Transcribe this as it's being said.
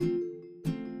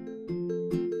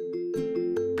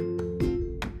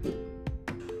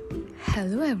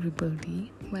Hello,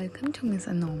 everybody. Welcome to Miss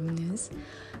Anonymous.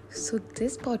 So,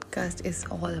 this podcast is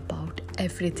all about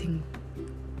everything.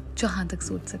 जहाँ तक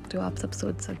सोच सकते हो आप सब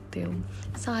सोच सकते हो.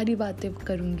 सारी बातें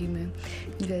करूँगी मैं,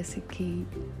 जैसे कि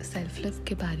सेल्फ लव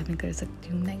के बारे में कर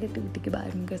सकती हूँ, नेगेटिविटी के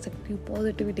बारे में कर सकती हूँ,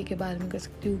 पॉजिटिविटी के बारे में कर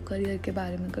सकती हूँ, करियर के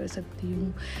बारे में कर सकती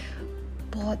हूँ,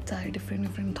 बहुत सारे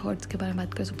डिफरेंट थॉट्स के बारे में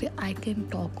बात कर सकती हूँ. I can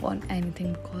talk on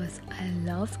anything because I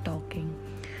love talking.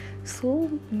 सो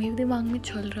मेरे दिमाग में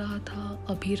चल रहा था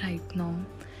अभी राइट नाउ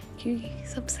कि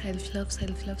सब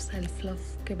सेल्फ लव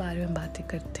के बारे में बातें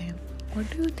करते हैं.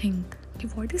 व्हाट डू यू थिंक कि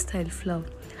what is self love?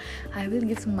 I will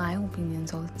give my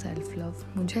opinions on self love.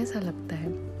 मुझे ऐसा लगता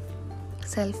है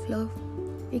सेल्फ लव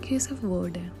एक ये सिर्फ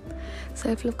वर्ड है.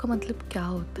 सेल्फ लव का मतलब क्या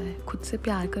होता है? खुद से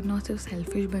प्यार करना और सिर्फ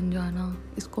सेल्फिश बन जाना,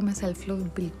 इसको मैं सेल्फ लव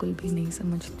बिल्कुल भी नहीं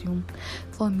समझती हूँ.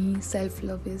 For me self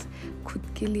love is खुद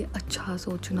के लिए अच्छा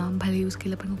सोचना, भले ही उसके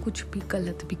लिए अपन को कुछ भी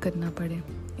गलत भी करना पड़े.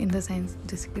 इन द सेंस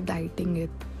जैसे कि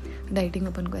डाइटिंग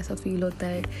अपन को ऐसा फील होता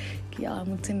है कि यार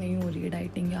मुझसे नहीं हो रही है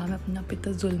डाइटिंग, यार मैं अपना पे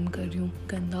तो जुल्म कर रही हूँ.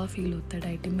 गंदा फील होता है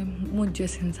डाइटिंग में, मुझ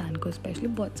जैसे इंसान को स्पेशली.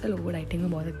 बहुत से लोगों को डाइटिंग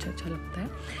में बहुत अच्छा लगता है,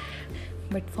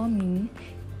 बट फॉर मी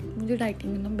मुझे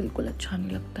डाइटिंग करना बिल्कुल अच्छा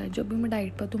नहीं लगता है. जब भी मैं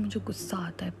डाइट पर तो मुझे गुस्सा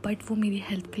आता है, बट वो मेरी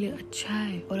हेल्थ के लिए अच्छा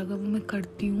है और अगर वो मैं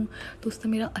करती हूँ तो उससे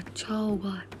मेरा अच्छा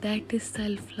होगा. That is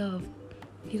self love.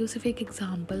 ये तो सिर्फ एक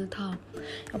एग्जाम्पल था.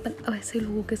 अपन ऐसे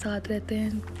लोगों के साथ रहते हैं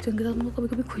जिनके साथ हमको कभी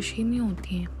कभी खुशी नहीं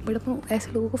होती है, बट अपन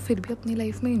ऐसे लोगों को फिर भी अपनी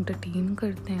लाइफ में इंटरटेन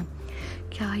करते हैं.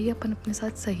 क्या ये अपन अपने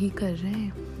साथ सही कर रहे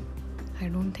हैं? आई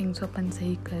डोंट थिंक सो अपन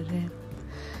सही कर रहे हैं.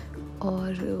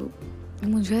 और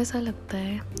मुझे ऐसा लगता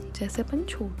है जैसे अपन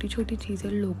छोटी छोटी चीज़ें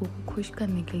लोगों को खुश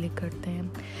करने के लिए करते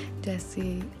हैं. जैसे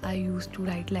आई use to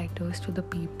write letters to the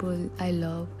people I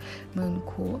love. मैं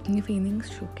उनको अपनी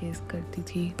फीलिंग्स शोकेस करती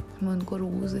थी, मैं उनको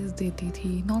रोजेस देती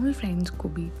थी, नॉर्मल फ्रेंड्स को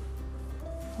भी,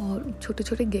 और छोटे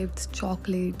छोटे gifts,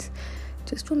 chocolates,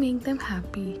 just to make them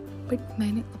happy. But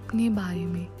मैंने अपने बारे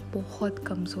में बहुत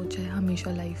कम सोचा है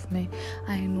हमेशा लाइफ में.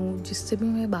 आई नो जिससे भी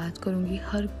मैं बात करूँगी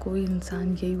हर कोई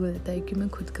इंसान यही बोलता है कि मैं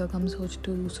खुद का कम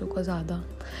सोचती हूँ, दूसरों का ज़्यादा.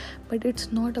 बट इट्स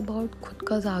नॉट अबाउट खुद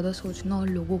का ज़्यादा सोचना और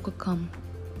लोगों का कम.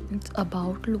 इट्स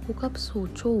अबाउट लोगों का आप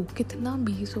सोचो, कितना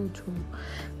भी सोचो,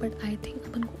 बट आई थिंक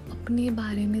अपन को अपने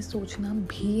बारे में सोचना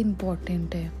भी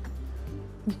इम्पॉर्टेंट है.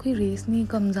 ये कोई रेस नहीं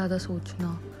कम ज़्यादा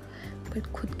सोचना, बट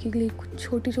खुद के लिए कुछ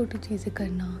छोटी छोटी चीज़ें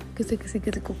करना. किसी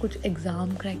को कुछ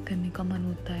एग्ज़ाम क्रैक करने का मन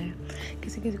होता है,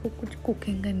 किसी को कुछ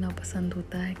कुकिंग करना पसंद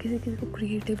होता है, किसी को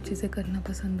क्रिएटिव चीज़ें करना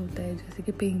पसंद होता है, जैसे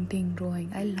कि painting,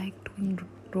 drawing. I like doing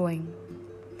drawing.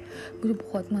 मुझे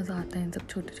बहुत मज़ा आता है इन सब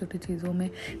छोटी छोटी चीज़ों में.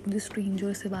 मुझे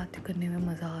स्ट्रेंजर से बातें करने में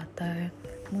मज़ा आता है,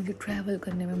 मुझे ट्रैवल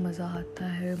करने में मज़ा आता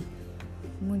है,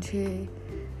 मुझे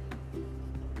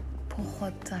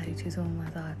बहुत सारी चीज़ों में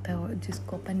मज़ा आता है. और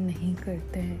जिसको अपन नहीं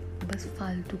करते हैं, बस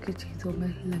फालतू की चीज़ों में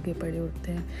लगे पड़े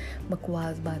होते हैं,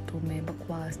 बकवास बातों में,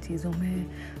 बकवास चीज़ों में,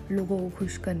 लोगों को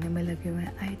खुश करने में लगे हुए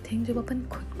हैं. आई थिंक जब अपन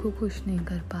खुद को खुश नहीं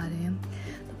कर पा रहे हैं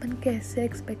तो अपन कैसे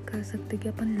एक्सपेक्ट कर सकते कि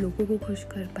अपन लोगों को खुश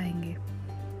कर पाएंगे.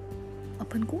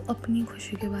 अपन को अपनी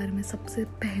खुशी के बारे में सबसे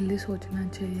पहले सोचना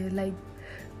चाहिए. लाइक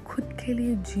खुद के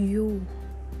लिए जियो,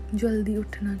 जल्दी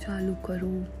उठना चालू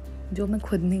करो, जो मैं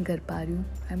खुद नहीं कर पा रही हूँ.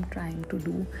 I am trying to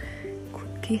do.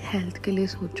 खुद की हेल्थ के लिए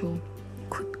सोचो,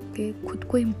 खुद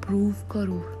को इम्प्रूव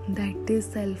करो. That is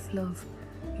self love.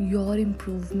 Your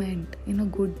improvement in a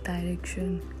good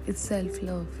direction is self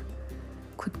love.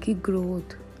 खुद की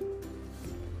ग्रोथ.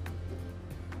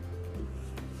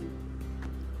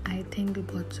 आई थिंक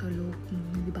बहुत सारे लोग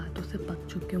मेरी बातों से पक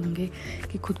चुके होंगे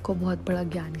कि खुद को बहुत बड़ा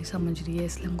ज्ञानी समझ रही है,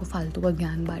 इसलिए हमको फालतू का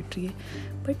ज्ञान बांट रही है.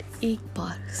 बट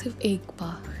सिर्फ एक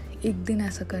बार एक दिन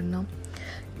ऐसा करना.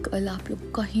 कल आप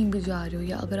लोग कहीं भी जा रहे हो,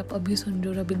 या अगर आप अभी सुन रहे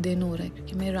हो और अभी दिन हो रहा है,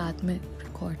 क्योंकि मैं रात में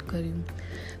रिकॉर्ड कर रही हूँ,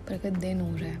 पर अगर दिन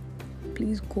हो रहा है,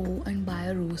 please go and buy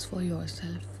a rose for your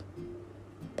self.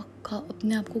 पक्का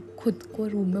अपने आप को खुद को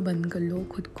रूम में बंद कर लो,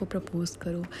 खुद को प्रपोज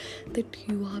करो that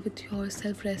you are with your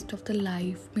self rest of the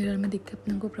life. Mirror में देख के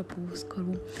अपने को प्रपोज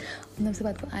करो, अपने से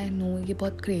बात करो. आई नो ये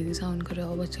बहुत क्रेजी साउंड कर रहा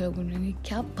हो, बच्चे लोग बोलेंगे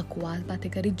क्या बकवास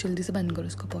बातें करी, जल्दी से बंद करो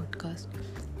इसको podcast.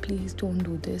 Please don't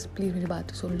do this. Please मेरी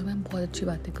बातें सुन लो, मैं बहुत अच्छी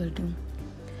बातें कर रही हूँ.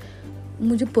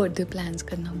 मुझे बर्थडे प्लान्स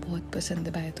करना बहुत पसंद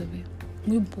है. बाय द वे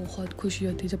मुझे बहुत खुशी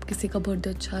होती है जब किसी का बर्थडे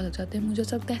अच्छा हो जाता है. मुझे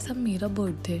लगता है ऐसा मेरा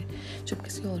बर्थडे जब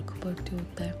किसी और का बर्थडे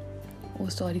होता है. Oh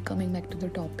sorry, coming back to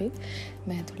the topic,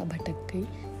 मैं थोड़ा भटक गई.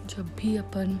 जब भी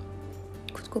अपन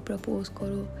खुद को प्रपोज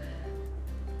करो,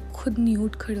 खुद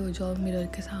न्यूड खड़े हो जाओ मिरर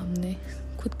के सामने,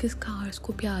 खुद के स्कार्स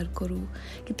को प्यार करो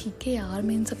कि ठीक है यार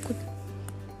मैं इन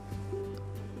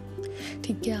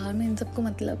सबको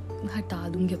मतलब हटा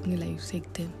दूंगी अपनी लाइफ से एक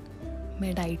दिन.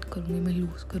 मैं डाइट करूँगी, मैं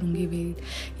लूज़ करूँगी वेट,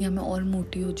 या मैं और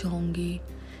मोटी हो जाऊँगी।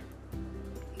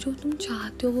 जो तुम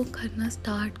चाहते हो वो करना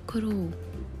स्टार्ट करो।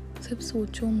 सिर्फ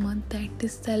सोचो मत दैट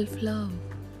इज सेल्फ लव,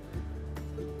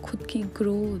 खुद की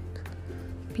growth.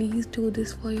 Please do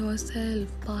this for your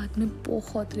self. बाद में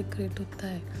बहुत रिग्रेट होता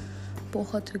है,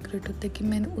 बहुत रिग्रेट होता है कि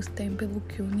मैंने उस टाइम पे वो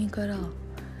क्यों नहीं करा।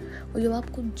 और जब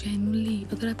आपको जेन्युइनली,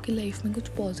 अगर आपकी लाइफ में कुछ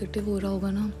पॉजिटिव हो रहा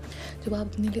होगा ना, जब आप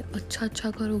अपने लिए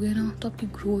अच्छा करोगे ना, तो आपकी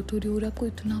ग्रोथ हो रही होगी, आपको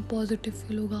इतना पॉजिटिव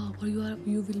फील होगा और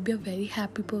you will be a very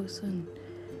happy person.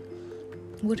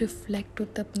 वो रिफ्लेक्ट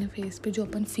होता है अपने फेस पे जो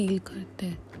अपन फील करते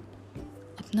हैं।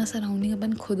 अपना सराउंडिंग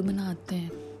अपन खुद बनाते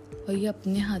हैं और ये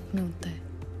अपने हाथ में होता है,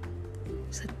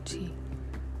 सच्ची।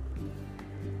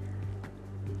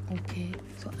 ओके,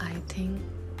 सो आई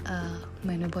थिंक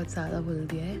मैंने बहुत ज़्यादा बोल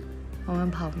दिया है और मैं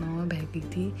भावनाओं में बह गई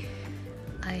थी।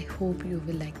 आई hope you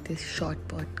will like this short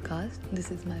podcast.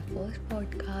 This is my first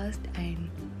podcast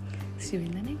and see you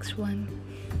in the next one.